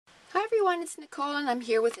Hi everyone, it's Nicole and I'm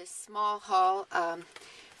here with a small haul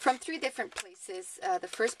from 3 different places. The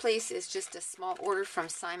first place is just a small order from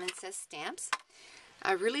Simon Says Stamps.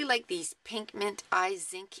 I really like these Pink Mint Eye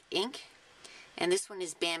Zinc ink, and this one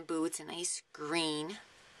is bamboo. It's a nice green.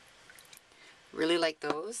 Really like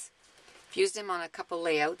those. I've used them on a couple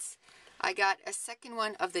layouts. I got a second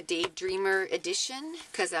one of the Daydreamer edition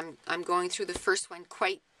because I'm going through the first one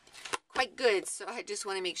quite good, so I just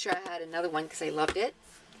want to make sure I had another one because I loved it.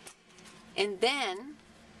 And then,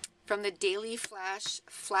 from the Daily Flash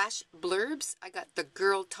Blurbs, I got the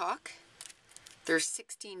Girl Talk. There's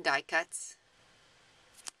 16 die cuts.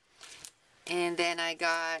 And then I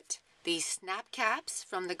got the Snap Caps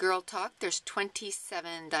from the Girl Talk. There's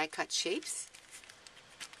 27 die cut shapes.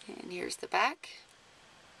 And here's the back.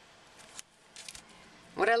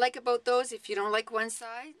 What I like about those, if you don't like one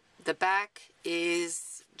side, the back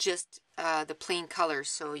is just the plain color,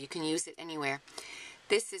 so you can use it anywhere.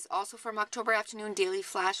 This is also from October Afternoon Daily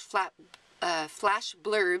Flash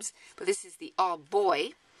Blurbs, but this is the All Boy.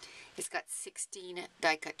 It's got 16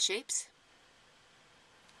 die cut shapes.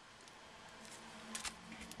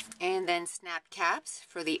 And then Snap Caps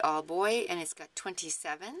for the All Boy, and it's got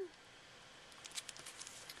 27.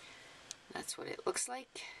 That's what it looks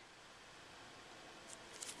like.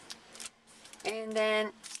 And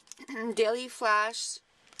then Daily Flash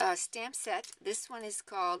stamp set. This one is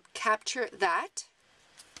called Capture That.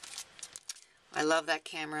 I love that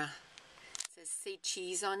camera. It says Say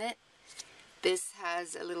Cheese on it. This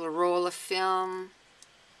has a little roll of film.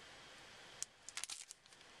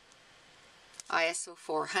 ISO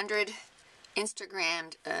 400.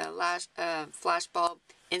 Instagrammed flash bulb.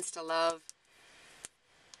 Insta Love.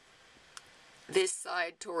 This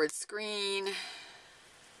side towards screen.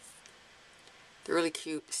 The really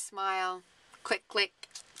cute smile. Click, click.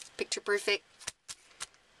 Picture perfect.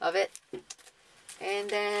 Love it. And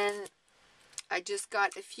then I just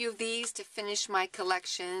got a few of these to finish my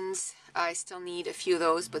collections. I still need a few of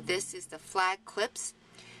those, but this is the flag clips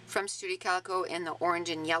from Studio Calico in the orange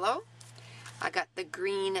and yellow. I got the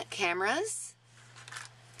green cameras.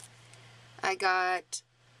 I got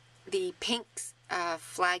the pink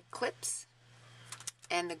flag clips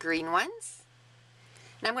and the green ones.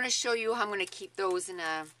 And I'm going to show you how I'm going to keep those in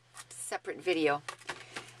a separate video.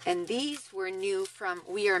 And these were new from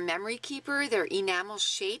We Are Memory Keeper. They're enamel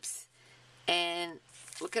shapes. And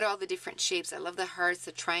look at all the different shapes. I love the hearts,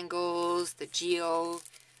 the triangles, the geo.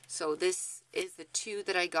 So this is the 2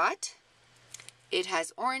 that I got. It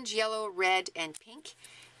has orange, yellow, red, and pink.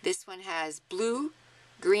 This one has blue,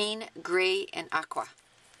 green, gray, and aqua.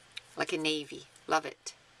 Like a navy. Love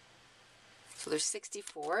it. So there's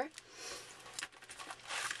 64.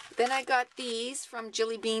 Then I got these from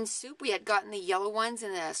Jelly Bean Soup. We had gotten the yellow ones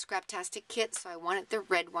in the Scraptastic kit, so I wanted the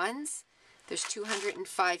red ones. There's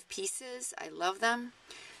 205 pieces. I love them.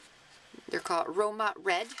 They're called Roma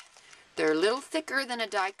Red. They're a little thicker than a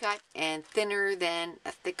die cut and thinner than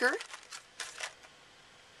a thicker.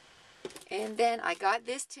 And then I got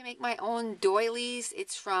this to make my own doilies.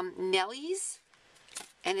 It's from Nellie's,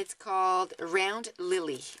 and it's called Round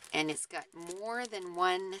Lily. And it's got more than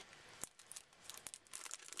one.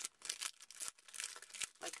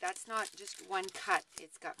 Like, that's not just one cut.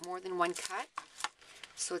 It's got more than one cut.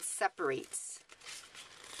 So it separates.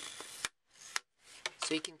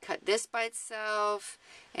 So you can cut this by itself,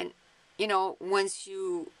 and you know, once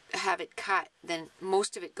you have it cut, then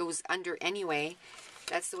most of it goes under anyway.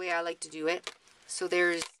 That's the way I like to do it. So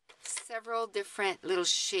there's several different little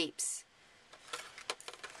shapes,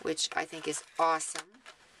 which I think is awesome.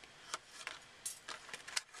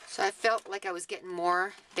 So I felt like I was getting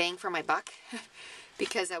more bang for my buck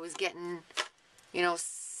because I was getting, you know,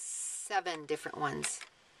 7 different ones.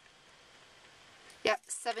 Yep,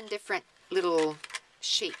 7 different little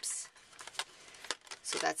shapes.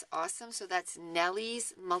 So that's awesome. So that's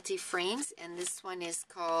Nellie's Multi-Frames, and this one is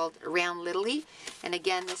called Round Lily. And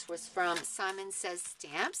again, this was from Simon Says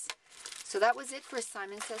Stamps. So that was it for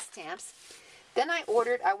Simon Says Stamps. Then I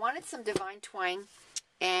wanted some Divine Twine,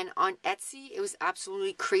 and on Etsy, it was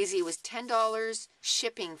absolutely crazy. It was $10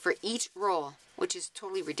 shipping for each roll, which is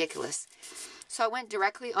totally ridiculous. So I went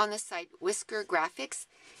directly on the site, Whisker Graphics,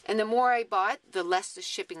 and the more I bought, the less the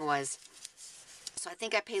shipping was. So I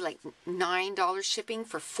think I paid like $9 shipping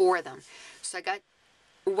for 4 of them. So I got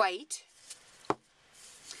white.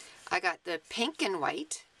 I got the pink and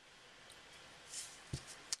white.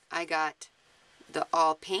 I got the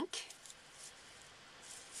all pink.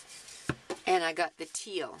 And I got the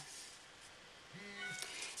teal.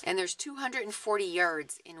 And there's 240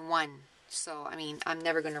 yards in one. So, I mean, I'm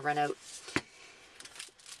never going to run out.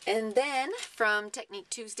 And then from Technique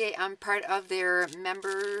Tuesday, I'm part of their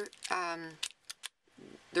member,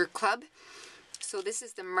 their club. So this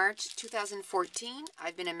is the March 2014.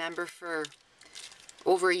 I've been a member for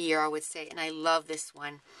over a year, I would say, and I love this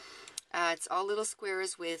one. It's all little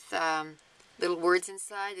squares with little words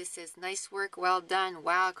inside. It says, nice work, well done,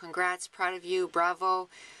 wow, congrats, proud of you, bravo,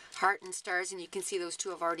 heart and stars, and you can see those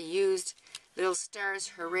two I've already used. Little stars,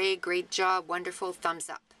 hooray, great job, wonderful, thumbs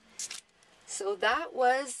up. So that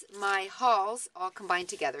was my hauls all combined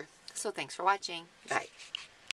together. So thanks for watching. Bye.